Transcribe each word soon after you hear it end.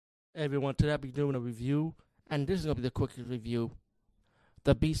Everyone, today I'll be doing a review, and this is gonna be the quickest review.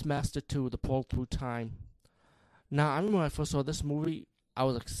 The Beastmaster 2, The Pull Through Time. Now, I remember when I first saw this movie, I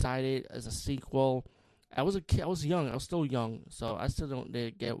was excited as a sequel. I was a kid, I was young, I was still young, so I still don't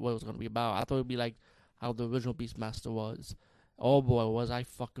really get what it was gonna be about. I thought it'd be like how the original Beastmaster was. Oh boy, was I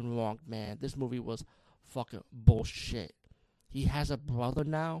fucking wrong, man. This movie was fucking bullshit. He has a brother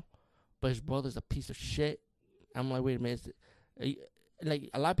now, but his brother's a piece of shit. I'm like, wait a minute.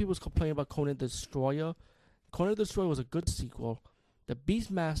 Like, a lot of people was complaining about Conan the Destroyer. Conan the Destroyer was a good sequel. The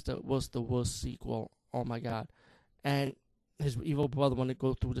Beastmaster was the worst sequel. Oh my god. And his evil brother wanted to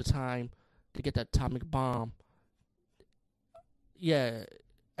go through the time to get that atomic bomb. Yeah.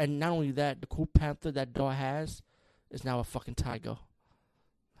 And not only that, the cool panther that dog has is now a fucking tiger.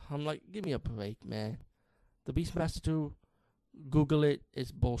 I'm like, give me a break, man. The Beastmaster 2, Google it,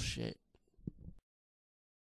 it's bullshit.